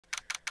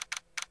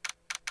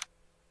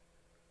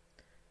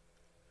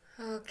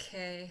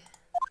Okay.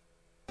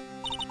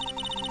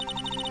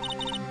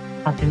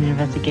 How did the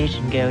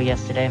investigation go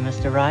yesterday,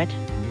 Mr. Wright?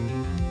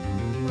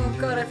 Oh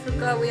god, I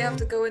forgot we have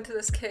to go into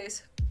this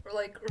case.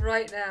 Like,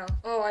 right now.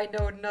 Oh, I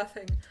know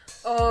nothing.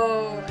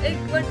 Oh, it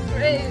went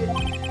great!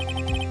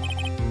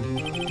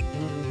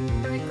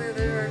 Frankly,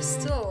 there are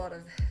still a lot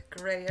of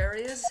gray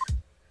areas.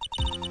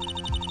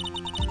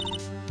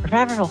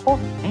 Remember, the whole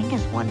thing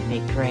is one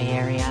big gray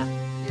area.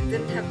 You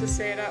didn't have to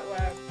say it out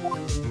loud.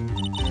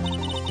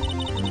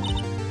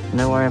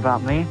 Don't worry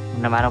about me,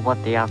 no matter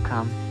what the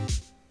outcome.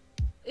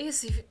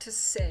 Easy to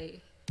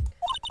say.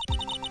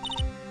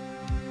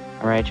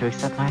 I'm ready to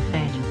accept my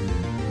fate.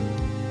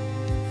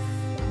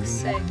 For fuck's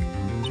sake.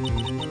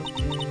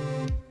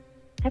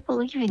 I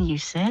believe in you,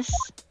 sis.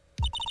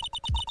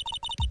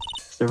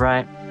 Mr.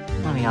 Wright,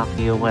 let me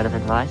offer you a word of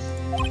advice.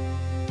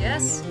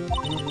 Yes?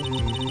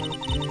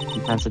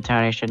 Defense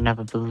attorney should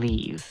never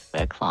believe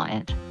their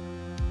client.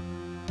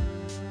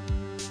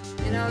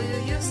 You know,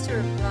 you used to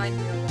remind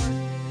me a lot of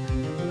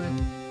me, but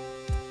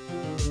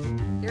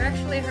you're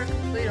actually her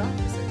complete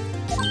opposite.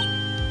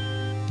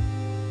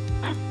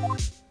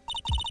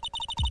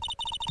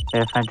 The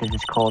defendant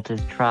is called to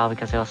his trial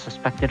because they are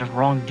suspected of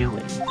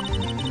wrongdoing.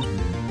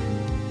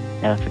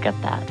 Never forget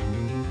that.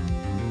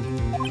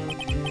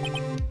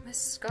 Miss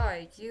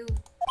Sky, you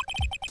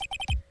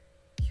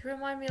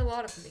remind me a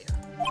lot of Mia.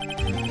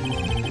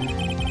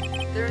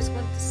 There is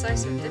one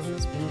decisive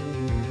difference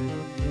between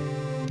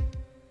you.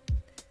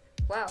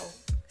 Wow,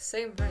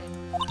 same brain.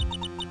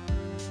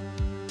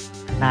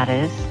 And that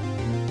is?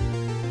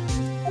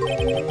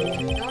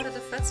 You're not a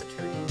defense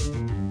attorney.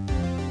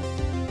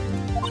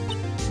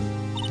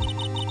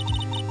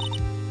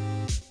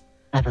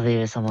 I believe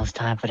it's almost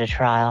time for the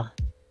trial.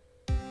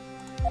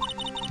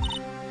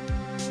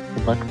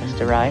 Good luck,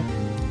 Mr. Wright.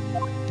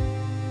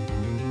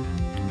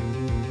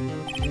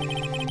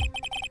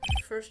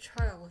 First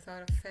trial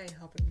without a Fae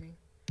helping me.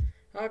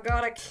 Oh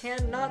god, I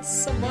cannot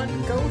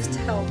summon ghost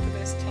help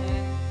this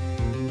time.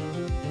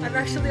 I'm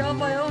actually on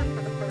my own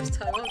for the first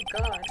time, oh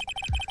god.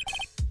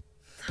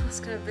 I was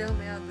gonna bail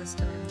me out this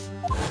time.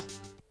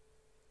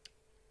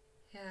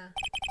 Yeah.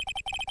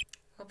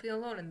 I'll be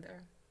alone in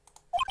there.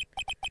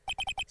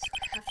 So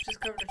I have to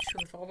discover the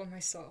truth all by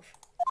myself.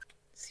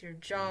 It's your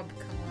job,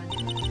 come on.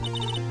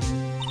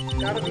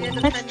 Gotta be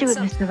independent. Let's do it,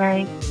 Mr.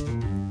 Wright.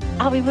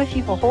 I'll be with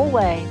you the whole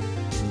way.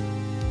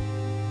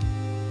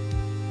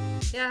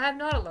 Yeah, I'm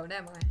not alone,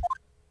 am I?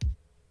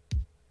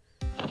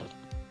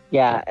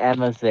 Yeah,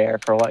 Emma's there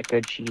for what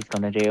good she's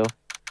gonna do.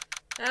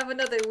 I have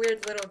another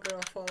weird little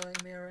girl following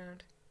me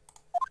around.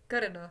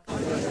 Good enough.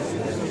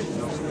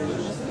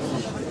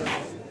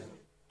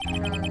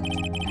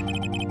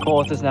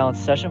 Court is now in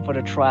session for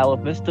the trial of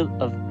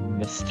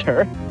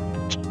Mr.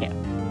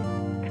 Damn.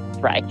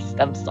 Christ,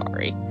 I'm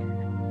sorry.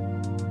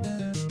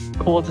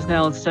 Court is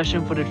now in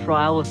session for the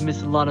trial of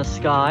Miss Lana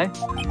Sky.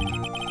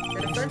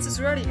 The defense is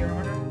ready, Your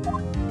Honor.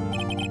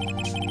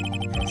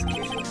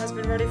 Prosecution has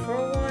been ready for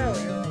a while,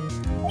 Your Honor.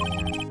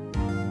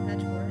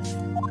 Edgeworth.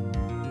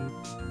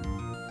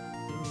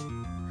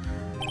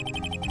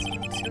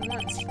 It's been 2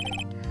 months, but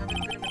I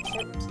haven't been in the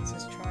courtroom since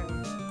his trial.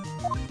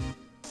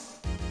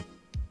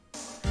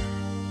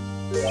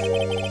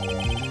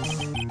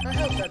 I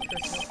hope that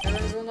personal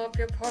feelings will not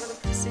be a part of the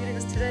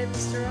proceedings today,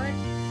 Mr. Wright.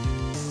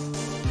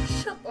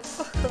 Shut the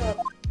fuck up.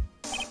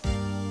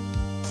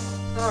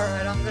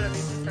 Alright, I'm gonna be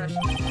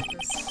professional about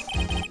this.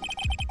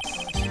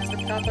 I'll choose the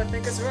path I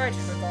think is right,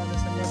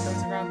 regardless of what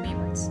those around me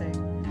might say.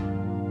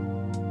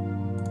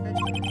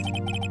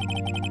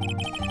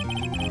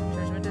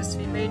 Judgment is to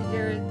be made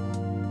here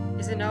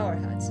is in our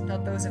hands,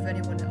 not those of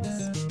anyone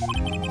else.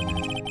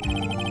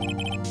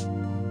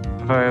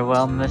 Very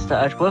well, Mr.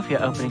 Edgeworth,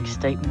 your opening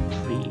statement,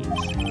 please.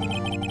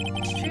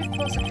 Chief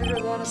Prosecutor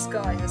Lana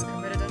Sky has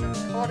committed an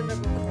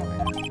unpardonable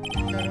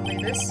crime. Not only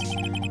this,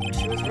 but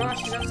she was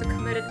rash enough to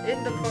commit it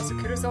in the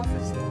prosecutor's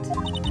office that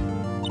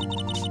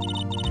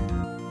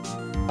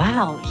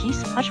Wow,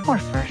 he's much more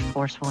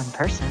forceful in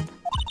person.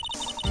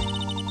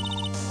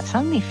 I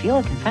suddenly feel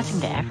like confessing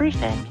to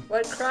everything.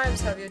 What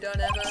crimes have you done,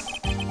 Emma?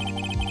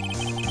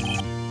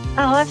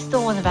 Oh, I've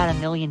stolen about $1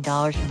 million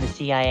from the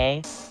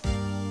CIA.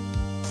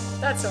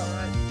 That's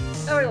alright.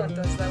 Everyone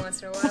does that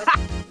once in a while.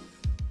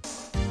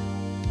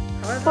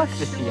 However, Fuck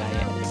the she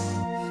CIA.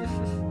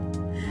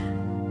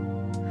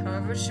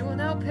 However, she will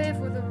now pay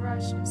for the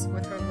rashness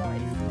with her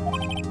life.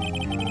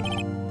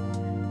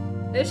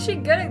 Is she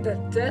getting the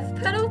death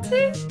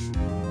penalty?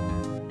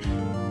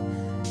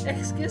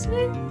 Excuse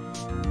me?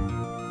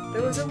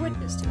 There was a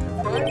witness to the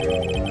crime,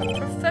 a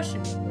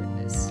professional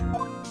witness.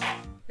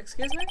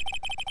 Excuse me?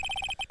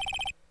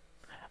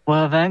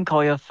 Well then,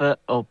 call your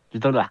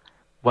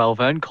Well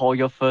then, call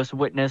your first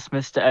witness,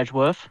 Mr.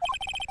 Edgeworth.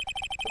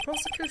 The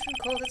prosecution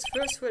called its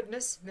first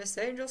witness, Miss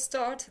Angel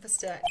Starr, to the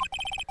stand.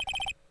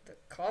 The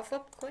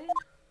cough-up queen?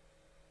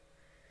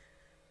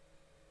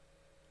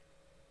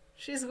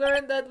 She's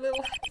wearing that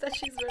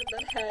she's wearing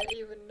that hat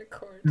even in the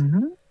court.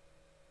 Mm-hmm.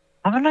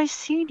 Haven't I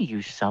seen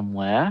you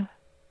somewhere?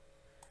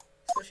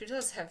 So she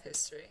does have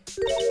history.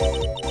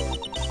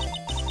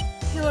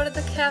 You ordered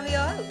the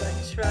caviar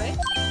lunch, right?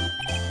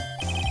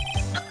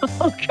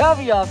 Oh,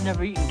 caviar! I've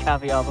never eaten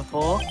caviar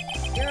before.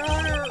 Your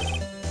Honor,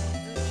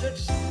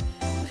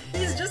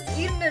 he's just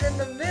eating it in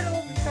the middle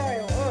of the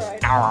trial.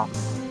 Alright.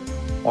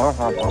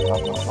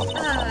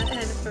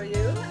 And for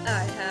you,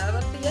 I have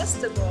a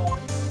fiesta bowl.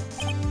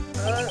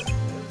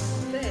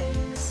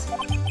 Thanks.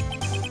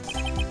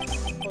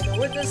 Will the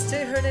witness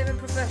state her name and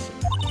profession?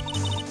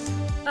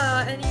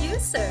 And you,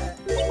 sir?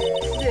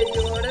 Did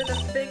you order the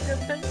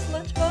fingerprints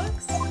lunchbox?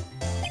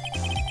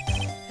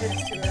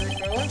 It's too early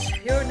for lunch.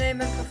 Your name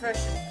and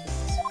profession,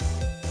 please.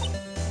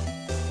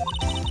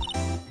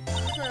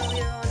 Well,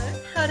 Your Honor,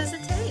 how does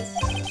it taste?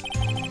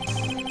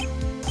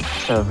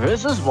 So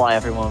this is why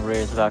everyone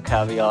raves about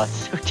caviar.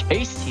 It's so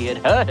tasty, it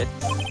hurts.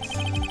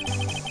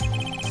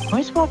 I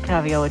always thought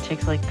caviar would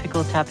taste like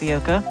pickled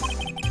tapioca.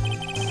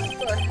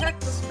 What the heck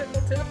does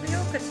pickled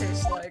tapioca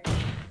taste like?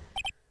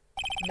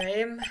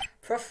 Name,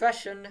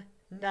 profession,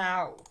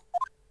 now.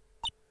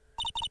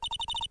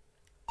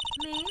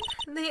 Me?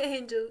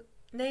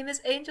 Name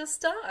is Angel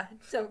Star.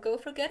 Don't go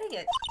forgetting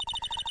it.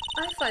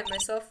 I find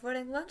myself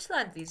running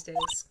Lunchland these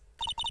days.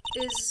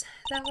 Is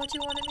that what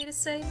you wanted me to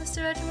say, Mr.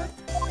 Edgeworth?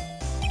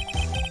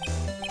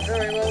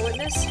 Very well,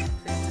 witness.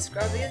 Please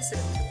describe the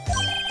incident to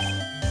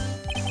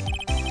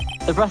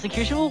us. The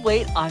prosecution will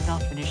wait. I'm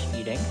not finished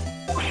eating.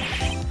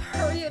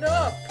 Hurry it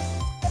up!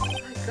 Oh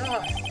my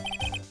god.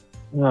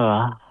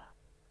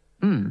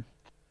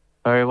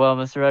 Very well,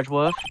 Mr.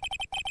 Edgeworth.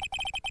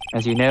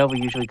 As you know, we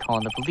usually call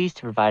on the police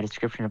to provide a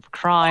description of a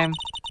crime.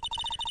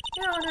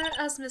 Your Honor,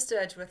 as Mr.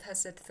 Edgeworth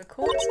has said to the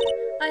court,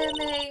 I am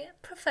a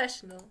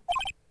professional.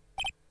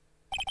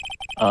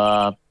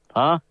 Huh?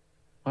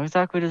 What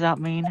exactly does that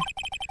mean?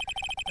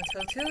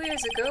 Until 2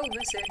 years ago,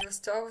 Miss Angel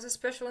Star was a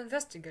special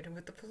investigator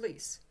with the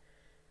police.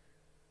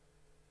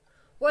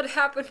 What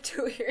happened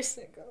 2 years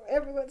ago?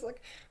 Everyone's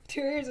like, 2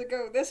 years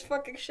ago, this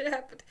fucking shit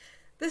happened.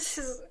 This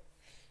is...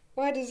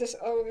 Why does this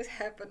always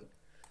happen?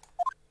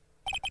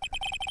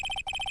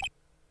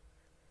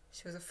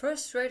 She was a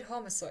first-rate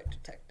homicide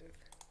detective.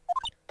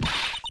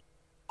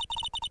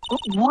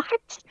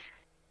 What?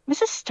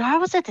 Mrs. Star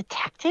was a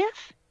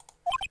detective?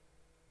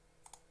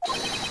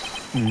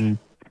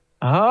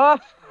 Ha!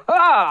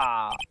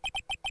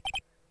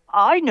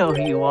 I know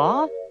who you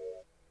are.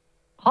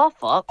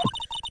 Puff up.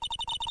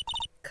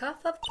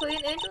 Cough up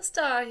Queen Angel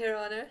Star, Your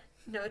Honor.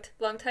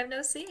 Long time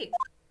no see.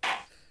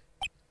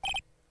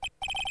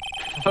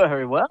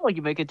 Very well.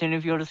 You may continue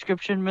with your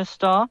description, Miss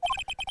Star.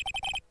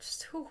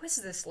 Just who is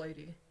this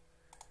lady?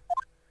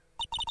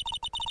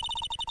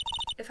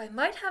 If I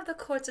might have the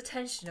court's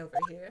attention over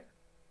here.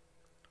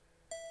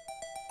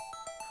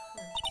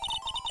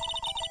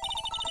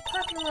 The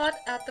parking lot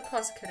at the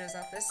prosecutor's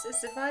office is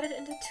divided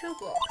into 2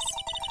 blocks.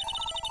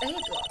 A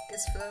block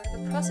is for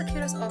the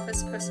prosecutor's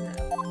office personnel.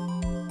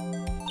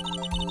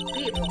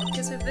 B block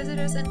is for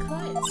visitors and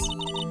clients.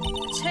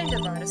 A chain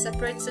divider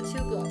separates the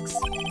 2 blocks.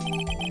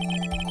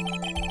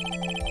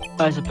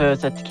 I suppose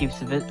that's to keep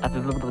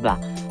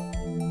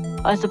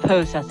I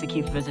suppose that's to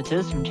keep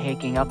visitors from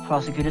taking up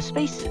prosecutor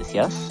spaces,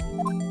 yes?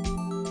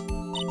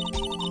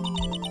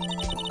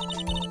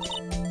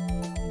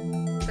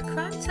 The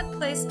crime took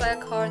place by a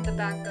car in the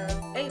back of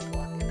A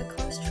block in the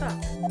car's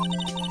trunk.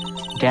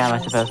 Damn, I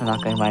suppose I'm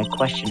not getting my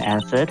question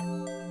answered.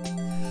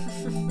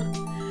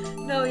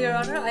 No, Your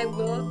Honor, I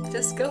will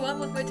just go on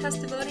with my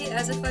testimony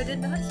as if I did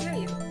not hear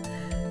you.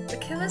 The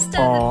killer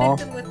stabbed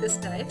the victim with this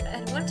knife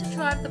and went to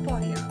drive the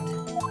body out.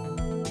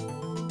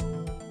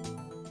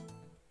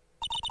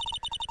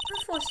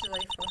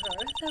 Unfortunately for her,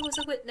 there was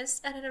a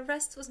witness and an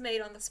arrest was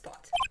made on the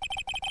spot.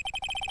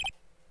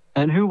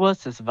 And who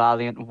was this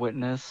valiant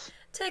witness?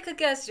 Take a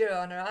guess, Your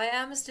Honor. I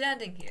am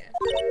standing here.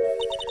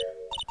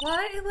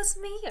 Why, it was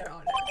me, Your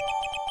Honor.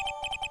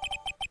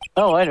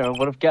 Oh, I know,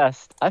 would have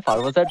guessed. I thought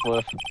it was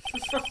Edgeworth.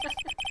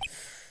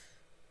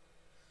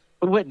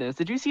 Witness,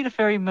 did you see the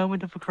very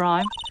moment of the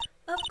crime?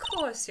 Of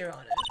course, Your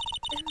Honor.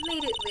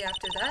 Immediately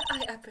after that,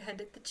 I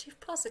apprehended the chief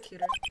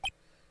prosecutor.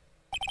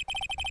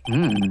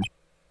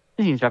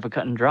 It seems rather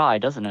cut and dry,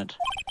 doesn't it?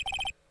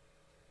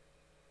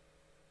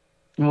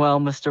 Well,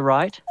 Mr.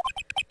 Wright?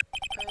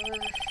 I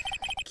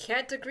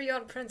can't agree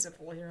on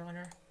principle, Your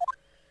Honor.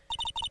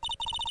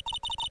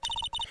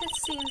 It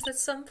seems that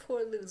some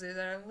poor losers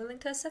are unwilling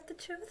to accept the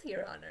truth,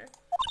 Your Honor.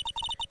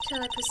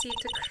 Shall I proceed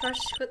to crush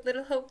what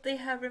little hope they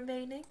have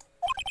remaining?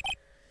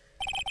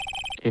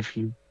 If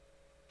you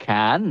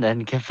can, then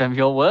give them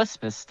your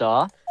worst, Miss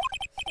Star.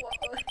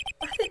 What?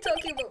 Are they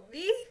talking about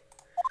me?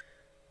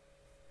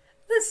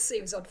 This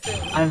seems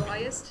unfairly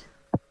biased.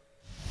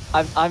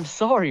 I'm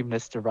sorry,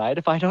 Mr. Wright.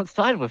 If I don't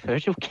side with her,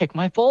 she'll kick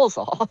my balls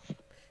off.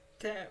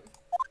 Damn.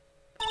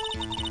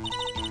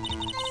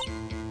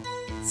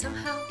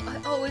 Somehow,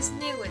 I always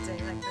knew a day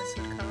like this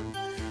would come.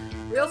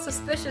 Real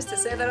suspicious to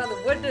say that on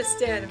the witness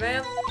stand,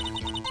 ma'am.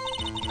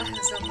 I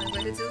was on my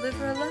way to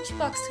deliver a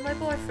lunchbox to my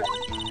boyfriend.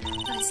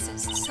 I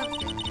sensed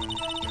something.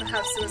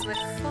 Perhaps it was my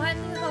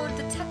finely honed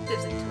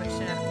detective's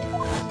intuition after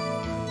all.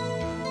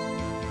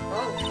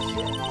 Oh,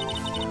 shit.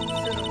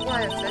 Through the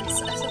wire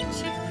fence, I saw the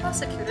chief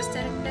prosecutor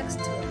standing next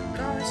to a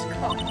garish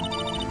car.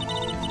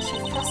 The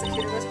chief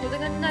prosecutor was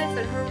holding a knife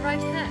in her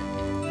right hand.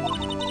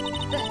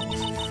 Then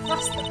she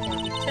thrust the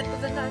pointy tip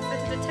of the knife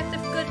into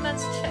Detective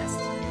Goodman's chest.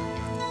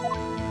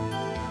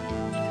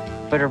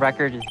 For the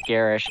record, it's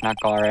garish, not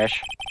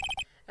garish.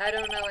 I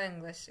don't know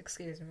English,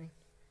 excuse me.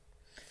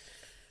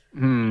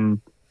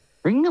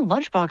 Bringing a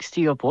lunchbox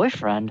to your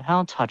boyfriend,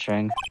 how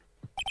touching.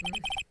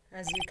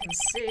 As you can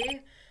see,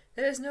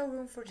 there is no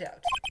room for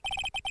doubt.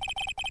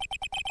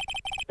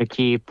 The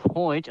key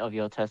point of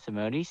your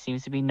testimony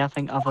seems to be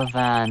nothing other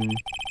than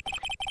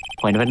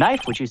point of a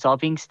knife, which you saw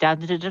being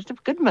stabbed into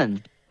Detective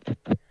Goodman.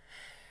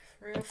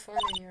 Real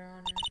funny, Your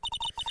Honor.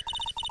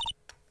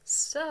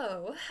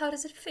 So, how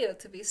does it feel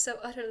to be so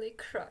utterly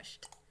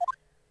crushed?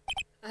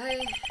 I'm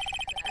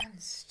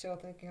still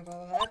thinking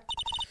about that.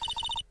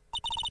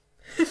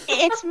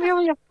 It's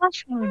merely a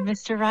flesh wound,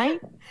 Mr.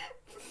 Wright.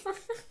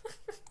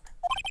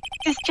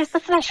 It's just a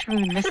flesh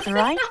wound, Mr.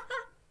 Wright.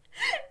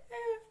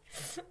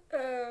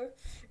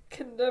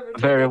 Can never take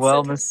Very that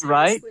well, sentence Mr.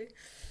 Wright. seriously.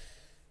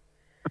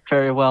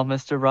 Very well,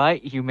 Mr.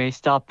 Wright. You may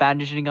stop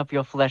bandaging up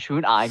your flesh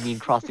wound. I mean,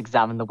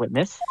 cross-examine the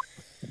witness.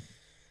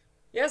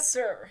 Yes,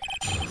 sir.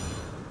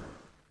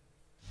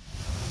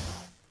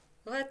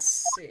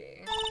 Let's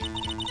see.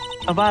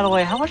 Oh, by the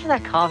way, how much is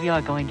that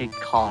caviar going to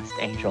cost,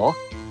 Angel?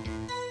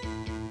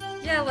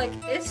 Yeah, like,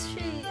 is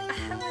she...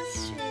 How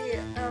is she,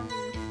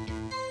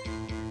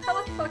 How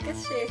the fuck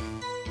is she?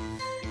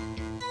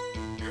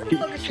 How the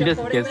fuck is she She just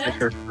affording gives that? it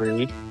for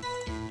free.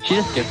 She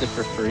just gives it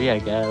for free, I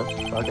guess.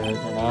 Fuck it, you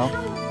know?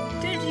 How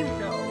did you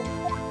know?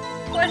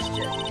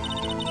 Question.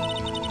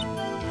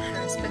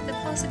 I respect the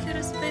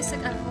prosecutor's basic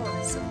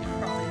abhorrence of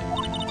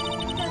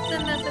crime. Yet the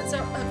methods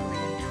are ugly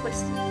and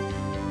twisted.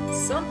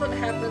 Something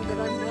happened that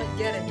I'm not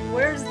getting.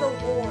 Where's the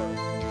war?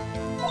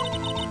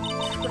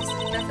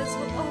 Twisted methods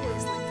will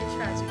always lead to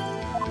tragedy.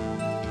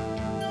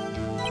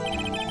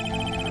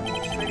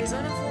 Lady's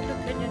uninformed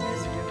opinion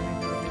is duly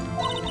noted.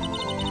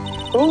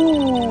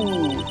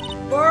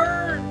 Ooh!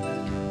 Burn!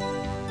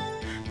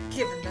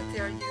 Given that they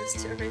are used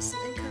to erase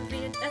some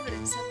inconvenient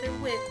evidence at their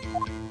whim.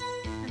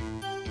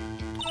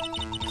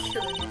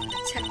 Killing of a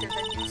detective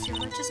that knew too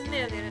much is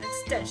merely an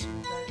extension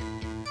of that.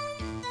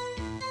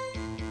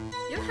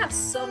 You have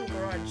some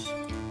grudge.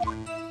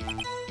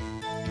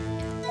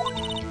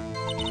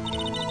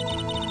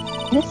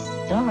 Miss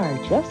Starr,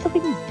 do you have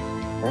something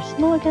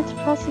personal against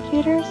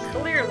prosecutors?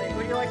 Clearly,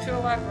 would you like to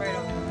elaborate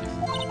on that?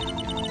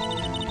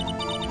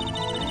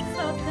 I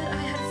thought that I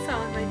had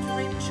found my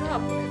dream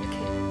job when I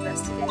became an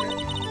investigator.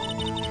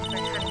 If I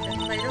hadn't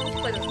been laid off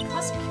by those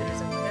prosecutors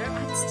over there,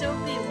 I'd still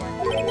be one.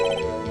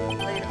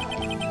 Laid off.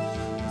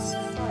 It's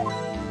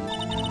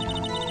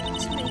fired.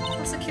 To me,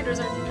 prosecutors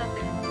are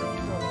nothing more than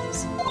roles.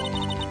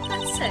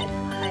 That said,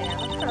 I am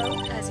a pro,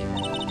 as you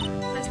know.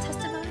 My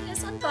testimony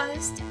is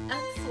unbiased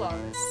and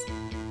flawless.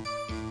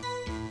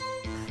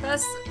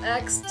 Press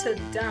X to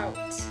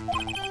doubt.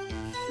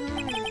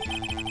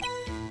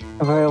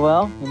 Very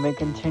well, you may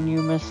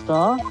continue, Miss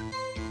Starr.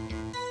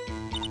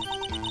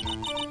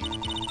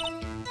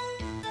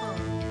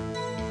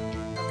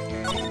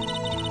 Okay.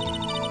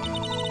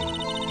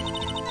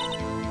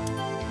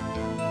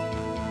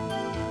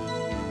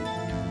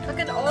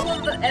 Fucking all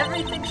of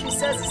everything she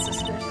says is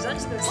suspicious. I'm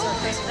just gonna start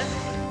facing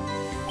everything.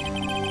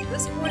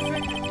 This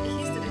boyfriend,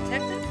 he's the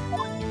detective?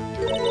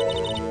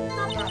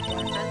 Not my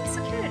boyfriend, the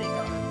security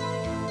guard.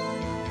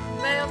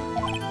 Ma'am,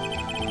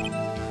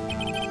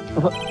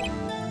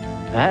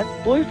 That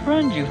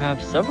boyfriend? You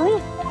have several?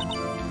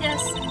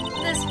 yes,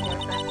 this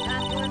boyfriend,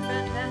 that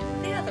boyfriend, and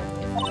the other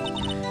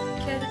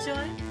boyfriend. Care to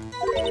join?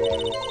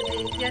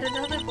 Yet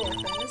another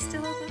boyfriend is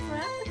still open for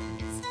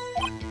applicants.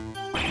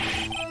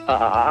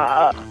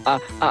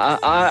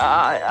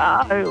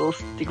 I will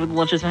stick with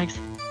lunches, thanks.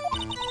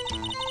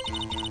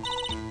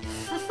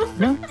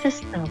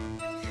 Notice though,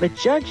 the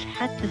judge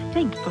had to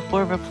think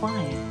before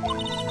replying.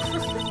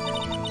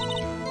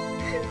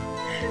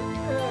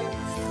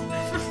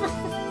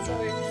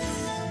 Sorry.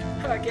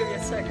 I'll give you a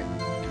second.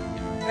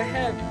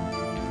 Ahem.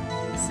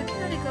 The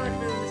security guard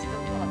room is the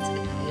lot in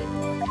A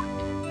block.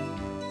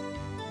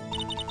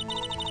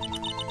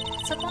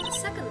 It's up on the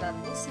second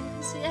level, so you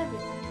can see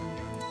everything.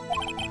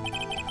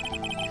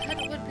 That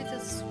would be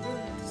this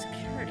room with the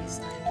security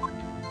sign.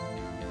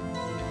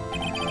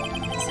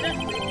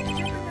 Incidentally, did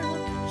you bring your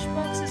lunch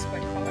boxes by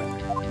car?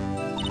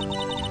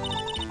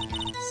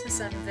 Since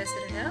I'm a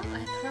visitor now, I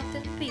parked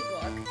in B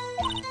block.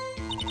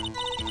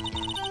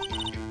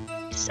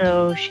 So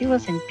she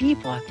was in B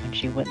block when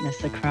she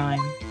witnessed the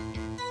crime.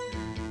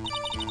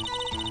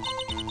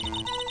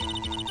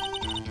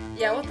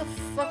 Yeah, what the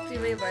fuck do you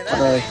mean by that?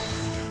 I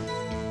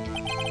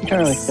don't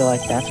really feel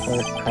like that's where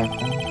it's crime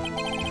from.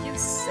 You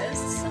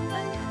sensed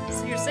something?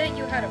 So you're saying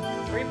you had a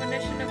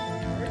premonition of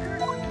murder?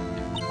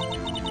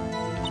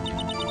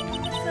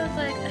 It felt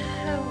like,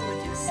 how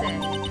would you say?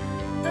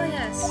 Oh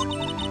yes,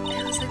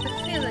 it was like the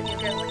feeling you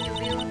get when you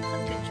view a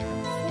pumpkin jar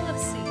full of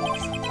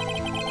seeds.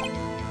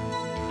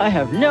 I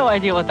have no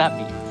idea what that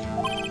means.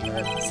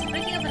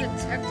 Speaking of a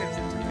detective's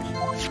intuition,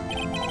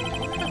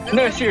 one of the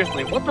No,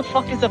 seriously, what the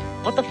fuck is a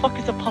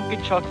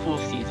pumpkin chock full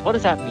of seeds? What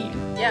does that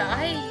mean? Yeah,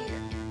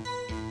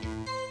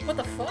 what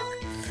the fuck?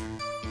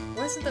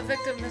 Wasn't the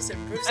victim Mr.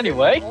 Bruce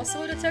Anyway.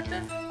 also a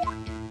detective?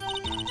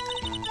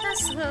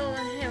 Yes, well,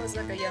 he was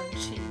like a young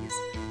cheese.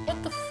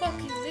 What the fuck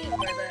you mean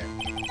by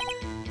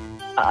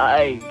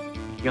that?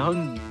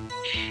 Young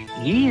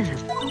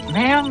cheese?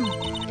 Ma'am?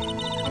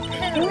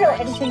 Do you know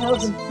anything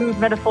else in food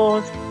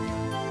metaphors?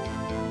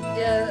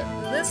 Yeah,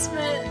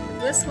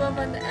 this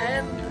woman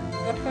and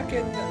the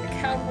fucking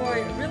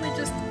cowboy really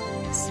just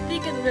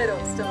speak in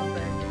riddles, don't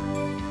they?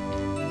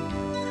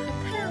 A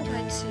pale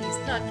white cheese,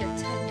 not yet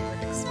tender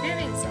with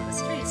experience on the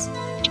streets. A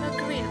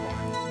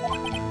greenhorn.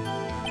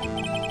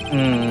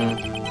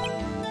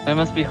 They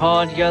must be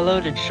hard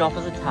yellowed and sharp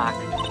as a tack.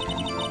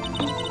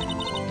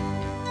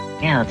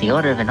 Yeah, with the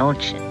odor of an old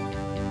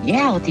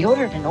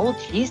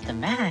cheese to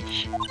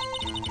match.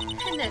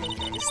 In any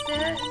case,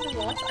 there in the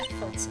lot I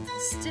felt something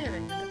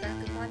stirring in the back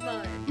of my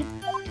mind.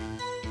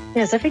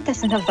 Yes, every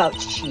doesn't have about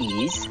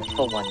cheese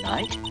for one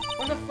night.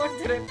 When the fuck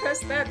did I press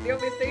that? The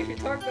only thing she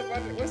talked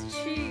about was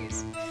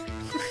cheese.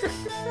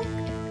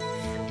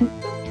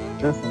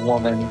 This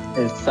woman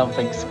is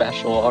something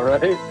special,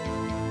 alright?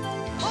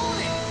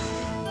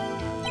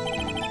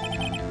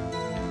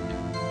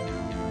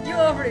 You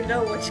already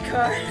know which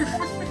car.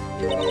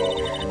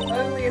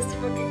 Ugliest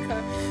fucking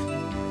car.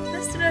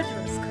 Mr.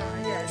 Edgeworth's car,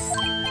 yes.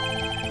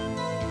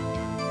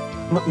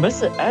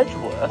 Mr.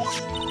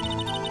 Edgeworth?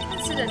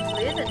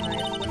 Incidentally, the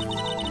knife with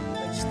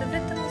which the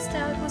victim was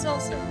stabbed was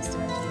also Mr.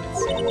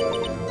 Edgeworth's.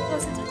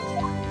 Wasn't it?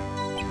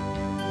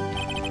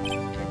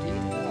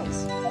 Indeed it was.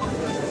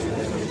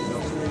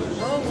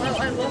 Oh, well,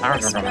 I love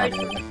this sprite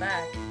from the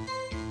back.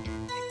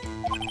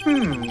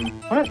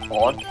 What an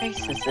odd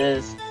case this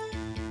is.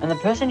 And the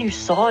person you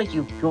saw,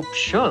 you're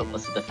sure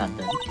was the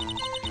defendant.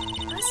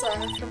 I saw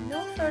her from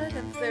no further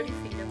than 30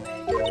 feet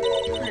away.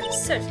 I'm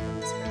certain it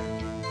was her.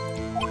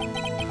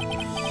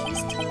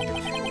 She's telling the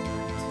truth,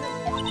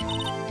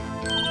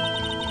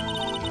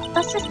 too.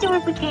 Let's just do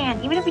what we can.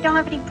 Even if we don't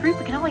have any proof,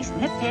 we can always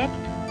nitpick.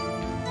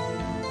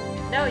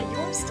 Now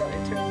you're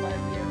starting to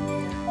remind me of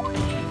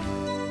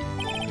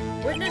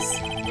me. Witness,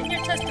 in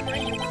your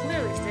testimony you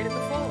clearly stated the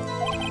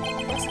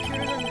following.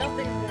 Prosecutors are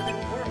nothing more than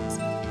worms.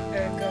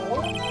 Ergo,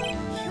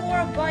 you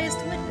are a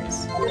biased witness.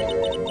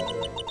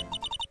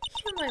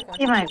 You might want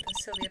to keep the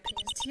silly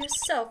opinions to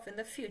yourself in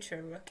the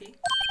future, rookie.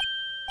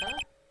 Huh?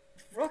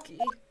 Rookie?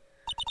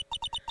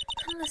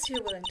 Unless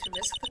you're willing to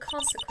risk the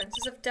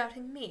consequences of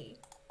doubting me.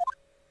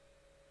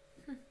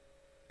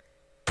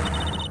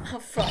 I'll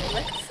fry you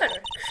like a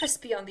feather,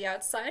 crispy on the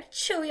outside,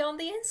 chewy on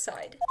the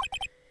inside.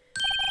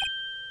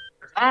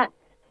 That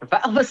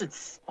was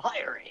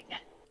inspiring.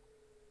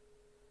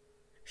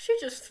 She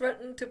just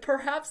threatened to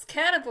perhaps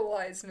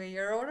cannibalize me,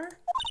 Your Honor.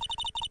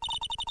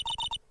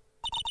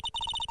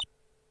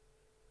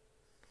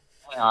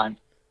 Hold on.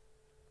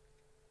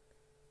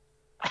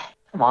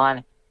 Come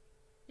on.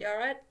 You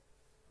alright?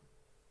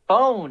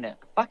 Phone!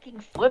 Fucking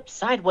flip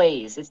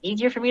sideways. It's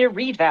easier for me to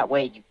read that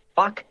way, you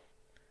fuck.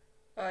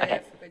 Oh, Okay. yeah, I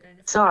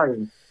forgot.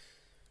 Sorry.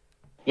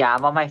 Yeah,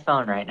 I'm on my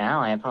phone right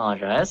now. I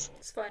apologize.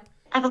 It's fine.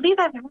 I believe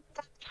I've heard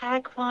that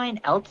tagline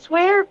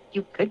elsewhere.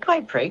 You could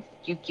cry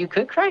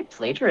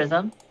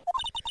plagiarism.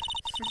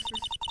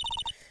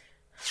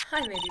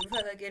 I may be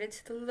relegated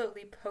to the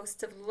lowly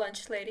post of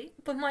lunch lady,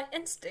 but my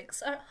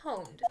instincts are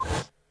honed.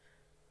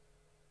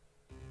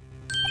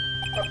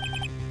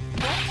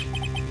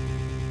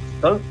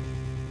 Oh,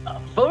 a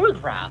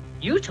photograph?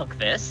 You took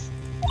this?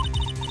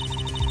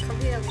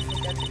 Completely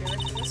forget to be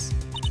ridiculous.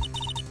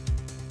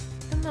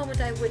 The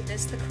moment I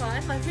witnessed the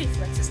crime, my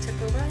reflexes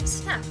took over and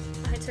snap.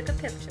 I took a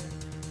picture.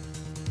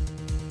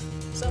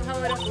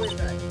 Somehow I don't believe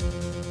that.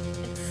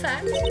 In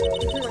fact,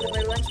 one of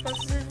my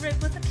lunchboxes is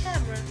rigged with a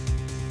camera.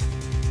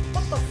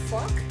 What the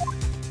fuck?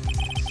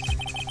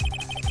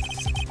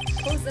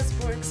 Suppose that's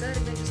more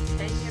exciting than just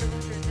hanging it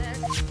around your neck.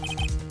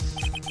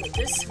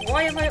 But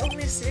why am I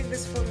only seeing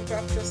this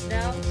photograph just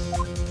now?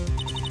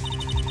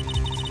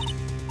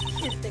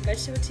 You think I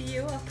showed it to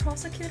you, a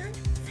prosecutor?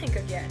 Think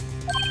again.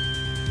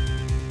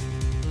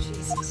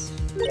 Jesus.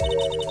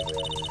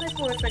 My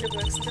boyfriend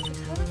works in the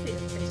photography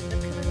division of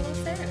criminal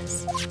affairs.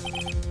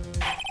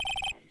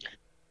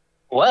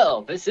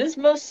 Well, this is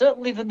most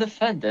certainly the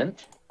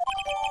defendant.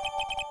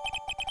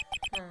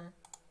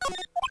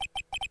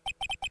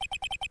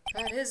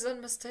 That is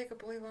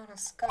unmistakably Lana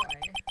Sky.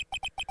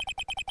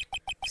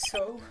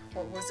 So,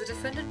 what was the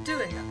defendant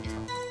doing at the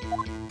time?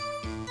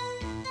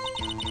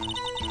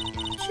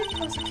 The chief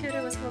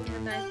prosecutor was holding a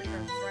knife in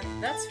her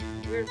right. That's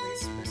weirdly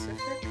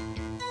specific.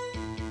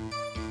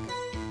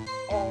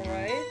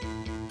 Alright.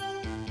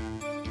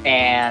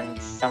 And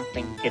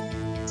something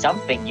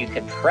you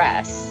could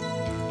press.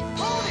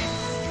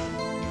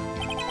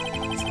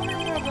 Tell me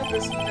more about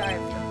this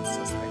knife that the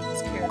suspect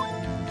was carrying.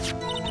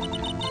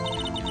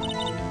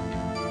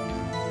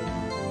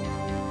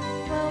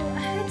 Well,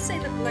 I'd say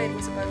the blade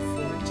was about 4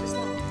 inches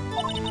long.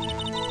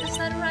 Is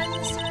that right,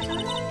 Mr.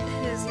 Edgeworth?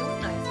 It is your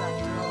knife,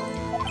 after all.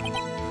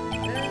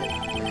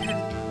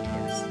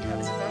 Yes, that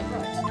is about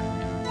right.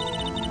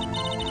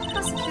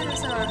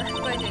 prosecutors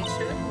are, by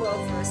nature,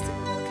 well versed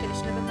in the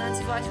location of a man's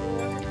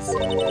vital organs.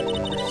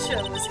 The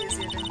show was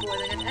easier than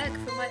boiling an egg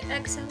for my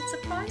excellent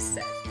surprise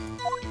set.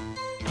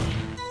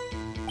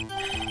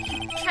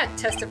 You can't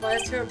testify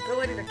as to her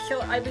ability to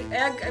kill,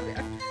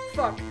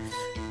 fuck.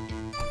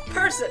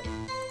 Person!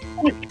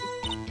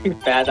 Too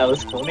bad that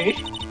was funny.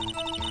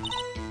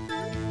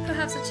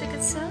 Perhaps a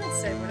chicken salad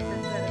set would have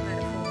been better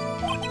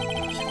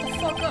metaphor. Shut the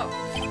fuck up.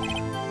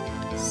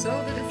 So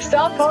the defendant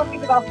Stop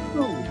talking about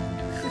food!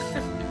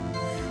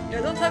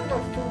 Yeah, don't talk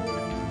about food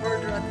and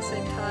murder at the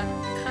same time.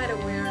 Kinda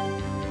weird.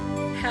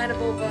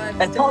 Hannibal vibes.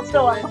 And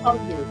also, I'm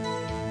hungry.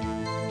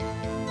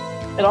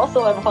 And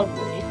also, I'm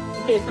hungry.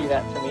 You can't do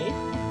that to me.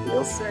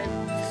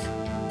 Same.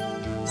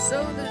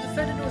 So the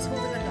defendant was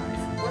holding a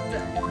knife. What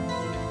then?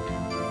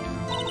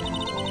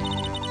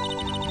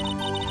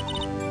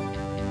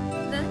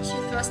 Then she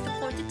thrust the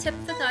pointed tip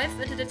of the knife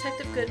into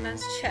Detective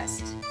Goodman's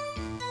chest.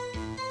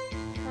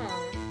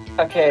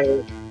 Huh.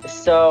 Okay,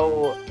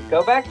 so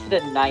go back to the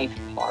knife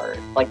part.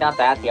 Like, not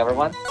that, the other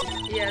one.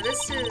 Yeah,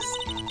 this is...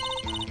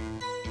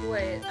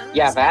 Wait, I'm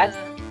Yeah, just that?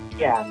 gonna...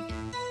 Yeah.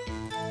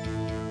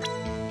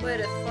 Wait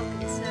a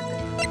fucking second.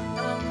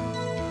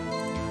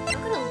 I'm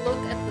gonna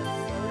look at the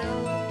photo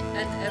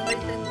and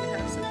everything we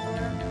have so far.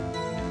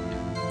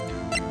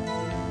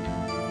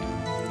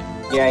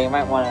 Yeah, you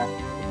might wanna...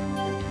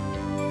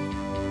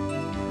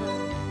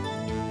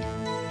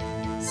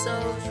 So,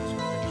 she's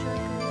wearing a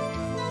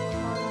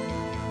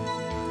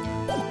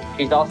jacket,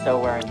 She's also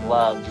wearing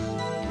gloves,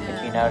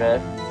 if you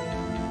notice.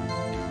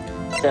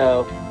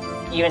 So,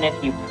 even if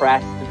you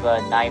pressed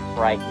the knife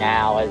right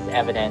now as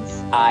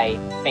evidence, I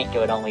think it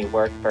would only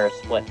work for a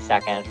split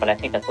second. But I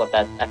think that's what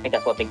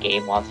the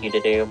game wants you to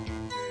do.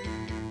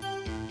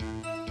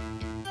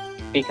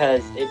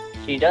 Because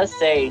she does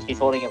say she's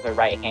holding it with her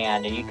right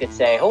hand, and you could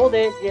say, "Hold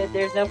it, yeah,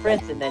 there's no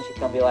prints," and then she's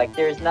gonna be like,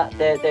 "There's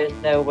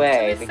no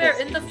way." To be fair,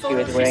 in the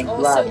photo, she's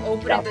also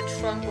opening the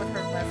trunk with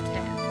her left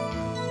hand,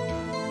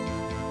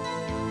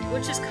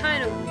 which is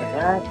kind of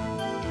weird.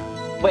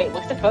 Wait,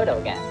 what's the photo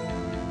again?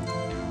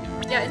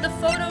 Yeah, in the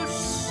photo,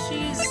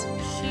 she's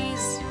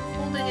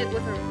holding it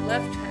with her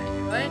left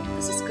hand, right?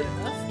 This is good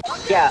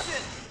enough. Yeah.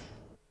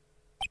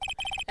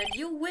 And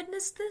you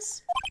witnessed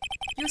this?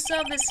 You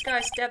saw Miss Sky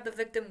stab the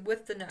victim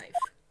with the knife.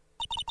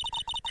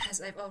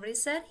 As I've already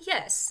said,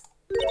 yes.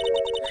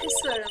 I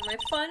swear on my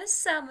finest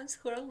salmons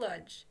for a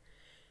lunch.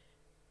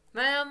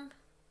 Ma'am,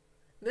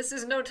 this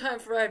is no time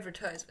for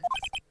advertisements.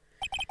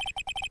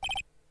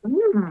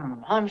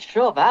 I'm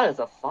sure that is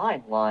a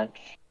fine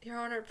lunch. Your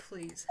Honor,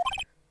 please.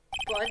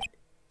 But,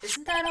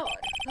 isn't that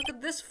odd? Look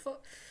at this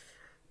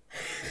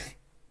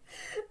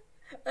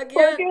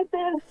Again, Look at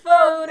this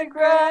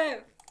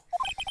photograph!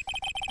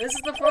 This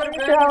is the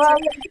photograph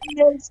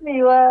makes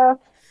me laugh.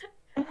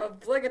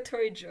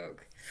 Obligatory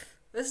joke.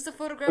 This is the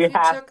photograph We you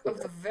have took to.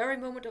 of the very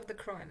moment of the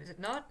crime, is it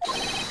not?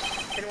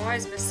 Then why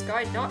is Miss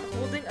Sky not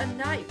holding a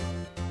knife?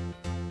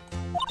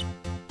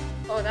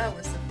 Oh, that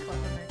was the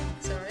compliment.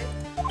 Sorry.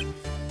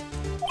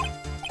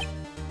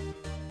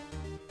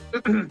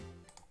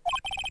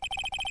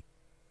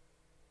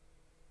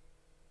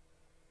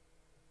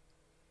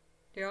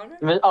 Your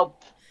Honor? Oh,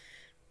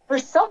 for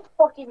some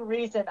fucking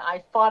reason,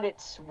 I thought it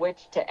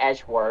switched to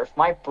Edgeworth.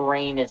 My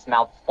brain is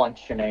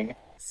malfunctioning.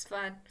 It's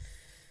fine.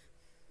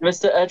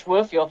 Mr.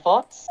 Edgeworth, your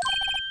thoughts?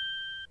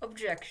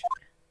 Objection.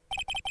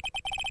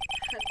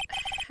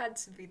 Had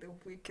to be the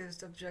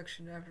weakest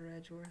objection ever,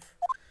 Edgeworth.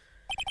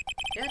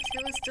 Yet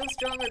it was still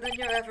stronger than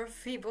your ever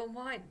feeble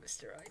mind,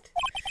 Mr. Wright.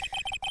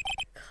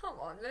 Come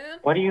on, man.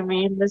 What do you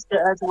mean, Mr.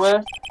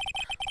 Edgeworth?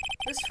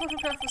 This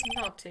photograph was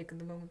not taken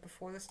the moment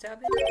before the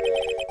stabbing.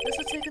 This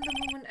was taken the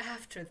moment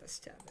after the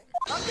stabbing.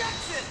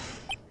 Objection!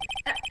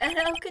 And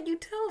how can you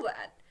tell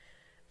that?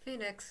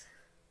 Phoenix.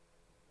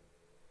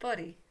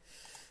 Buddy.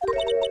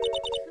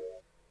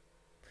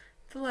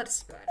 Blood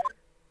spatter.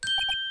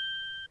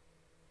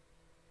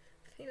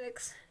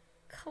 Phoenix,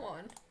 come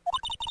on.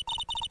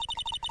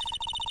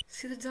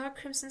 See the dark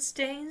crimson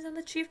stains on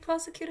the chief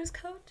prosecutor's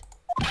coat?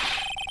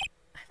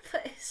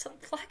 But it's a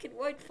black and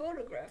white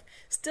photograph.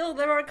 Still,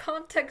 there are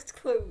context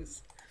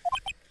clues.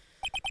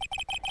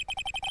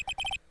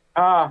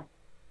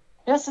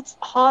 Yes, it's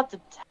hard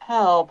to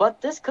tell, but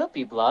this could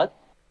be blood.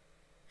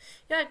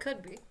 Yeah, it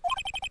could be.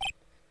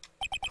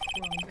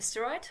 Well,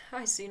 Mr. Wright,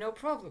 I see no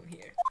problem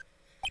here.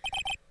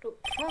 No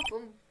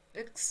problem,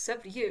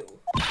 except you.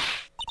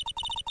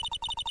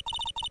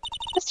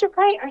 Mr.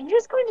 Wright, are you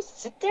just going to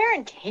sit there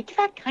and take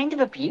that kind of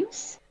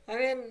abuse? I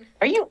mean...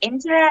 Are you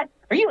into that?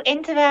 Are you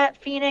into that,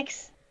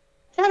 Phoenix?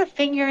 Is that a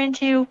thing you're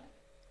into?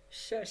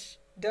 Shush.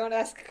 Don't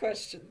ask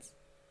questions.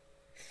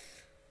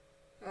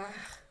 You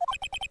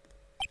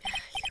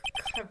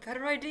got a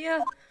better idea?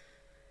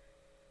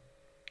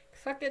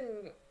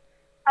 Fucking...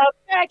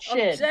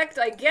 Objection! Object,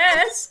 I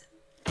guess!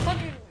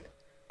 Fucking...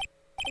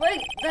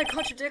 Wait, that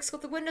contradicts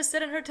what the witness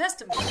said in her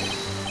testimony.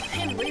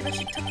 Namely, that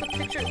she took the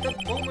picture the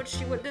moment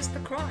she witnessed the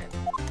crime.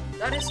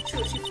 That is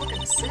true, she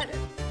fucking said it.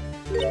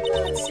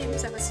 Well, it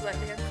seems I was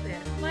slightly unclear.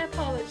 My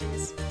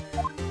apologies.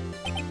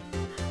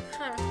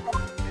 I don't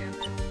understand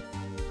it.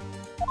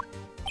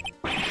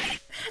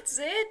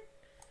 That's it?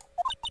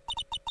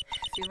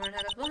 If you run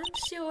out of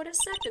lunch, you order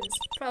seconds.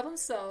 Problem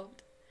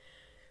solved.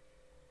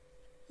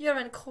 You're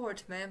in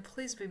court, ma'am.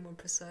 Please be more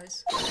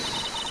precise.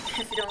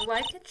 If you don't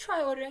like it,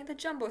 try ordering the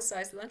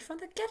jumbo-sized lunch from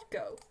the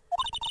get-go.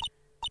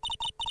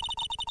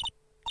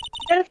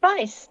 Good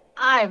advice.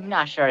 I'm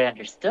not sure I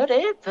understood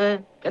it,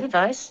 but good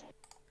advice.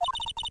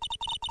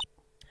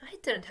 I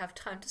didn't have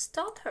time to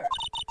stop her.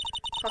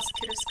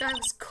 Prosecutor Sky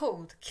was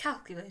cold,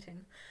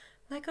 calculating,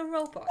 like a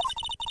robot.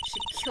 She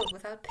killed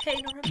without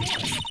pain or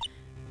remorse.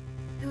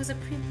 It was a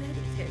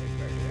premeditated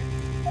murder.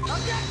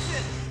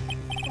 Objection!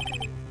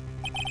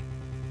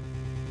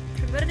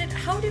 Premeditated?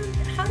 How do you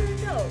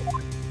know?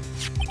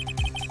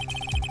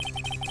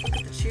 Look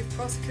at the chief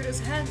prosecutor's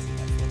hands.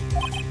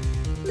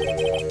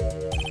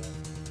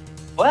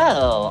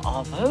 Well,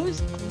 are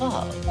those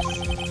gloves?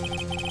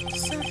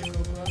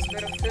 Surgical gloves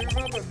made of thin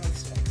rubber,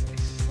 most likely.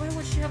 Why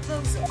would she have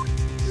those on?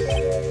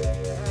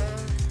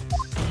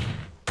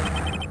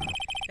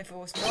 If it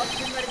was not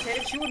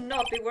premeditated, she would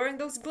not be wearing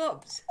those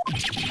gloves.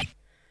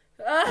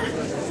 Fuck.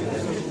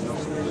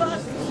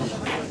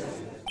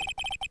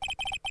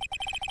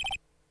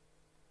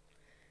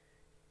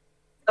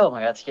 Oh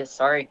my god,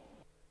 sorry.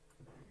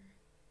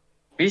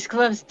 These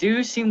gloves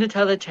do seem to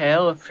tell the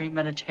tale of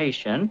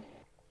premeditation.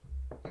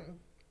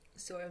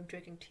 Sorry, I'm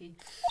drinking tea.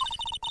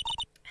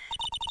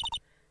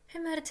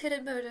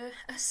 Premeditated murder,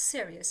 a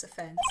serious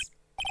offense.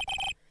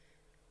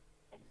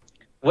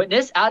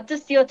 Witness at the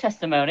seal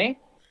testimony.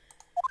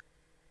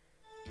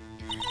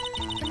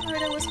 The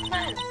murder was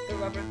planned. The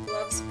rubber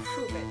gloves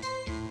prove it.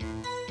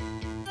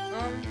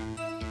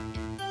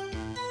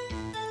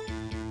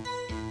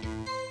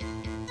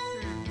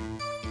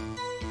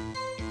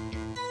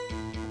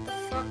 What the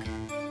fuck?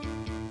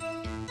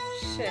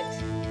 Shit.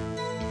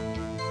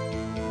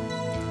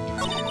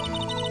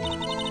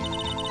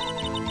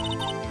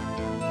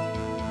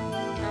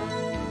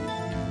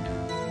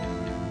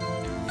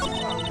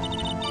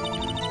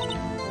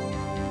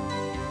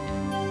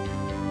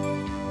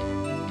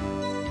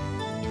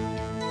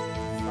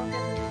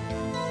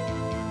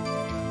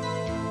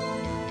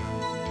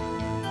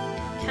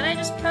 Can I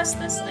just press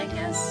this, I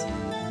guess?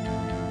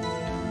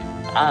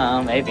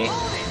 Maybe.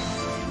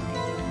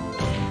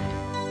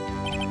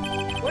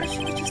 What if she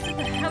was just in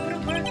the habit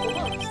of wearing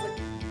gloves, like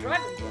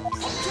driving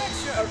gloves?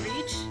 Objection! A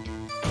reach?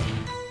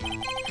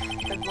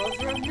 The gloves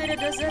were admitted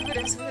as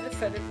evidence when the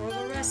defendant was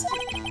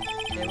arrested.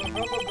 They were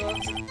rubber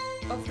gloves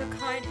of the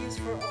kind used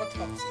for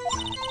autopsies.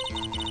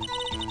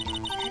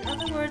 In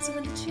other words,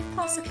 when the chief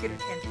prosecutor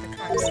came to the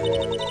crime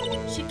scene,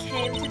 she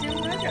came to do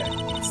murder.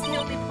 It's the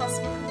only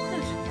possible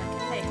conclusion I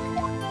can make.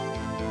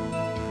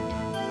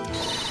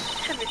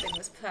 Everything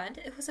was planned.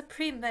 It was a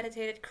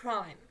premeditated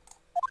crime.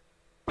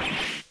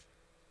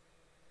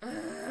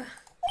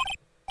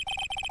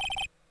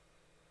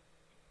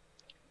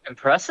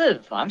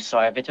 Impressive. I'm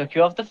sorry if I took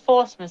you off the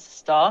force, Mrs.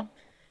 Starr.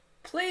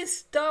 Please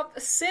stop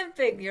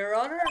simping, Your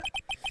Honor.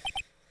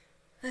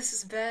 This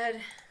is bad.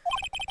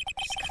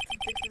 She's got to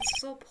think this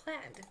is all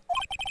planned.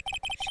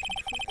 She can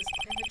prove this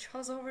plan, the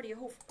trial's already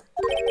over. I've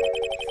got to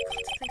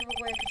think of a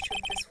way I can show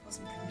this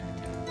wasn't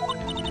premeditated.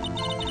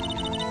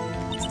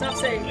 Stop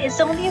saying It's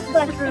only a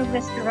flesh wound,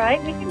 Mr.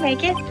 Wright. We can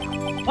make it.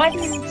 Why do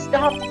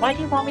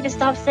you want me to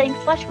stop saying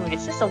flesh wound?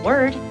 It's just a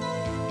word.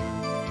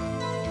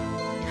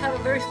 have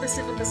a very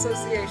specific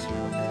association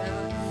with it.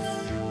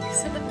 You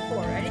said that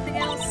before. Anything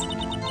else?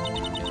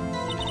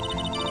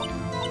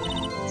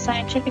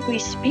 Scientifically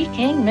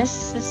speaking,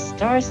 Mrs.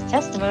 Starr's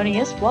testimony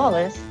is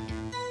flawless.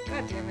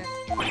 God damn it.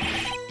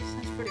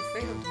 Sounds pretty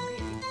fatal to me.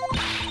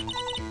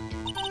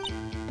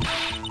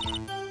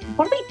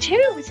 What do we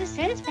do? Is this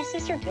it? Is my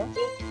sister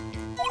guilty?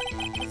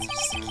 Let's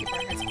just keep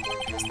our heads cool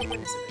and trust the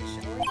witness a bit,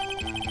 shall we?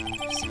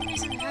 For some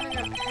reason, having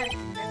her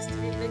panicking next to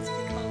me makes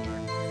me calmer.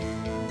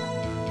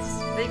 This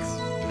makes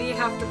me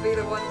have to be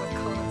the one with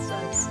common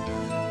sense.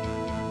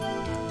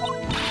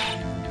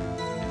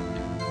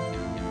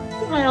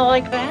 I don't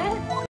like that.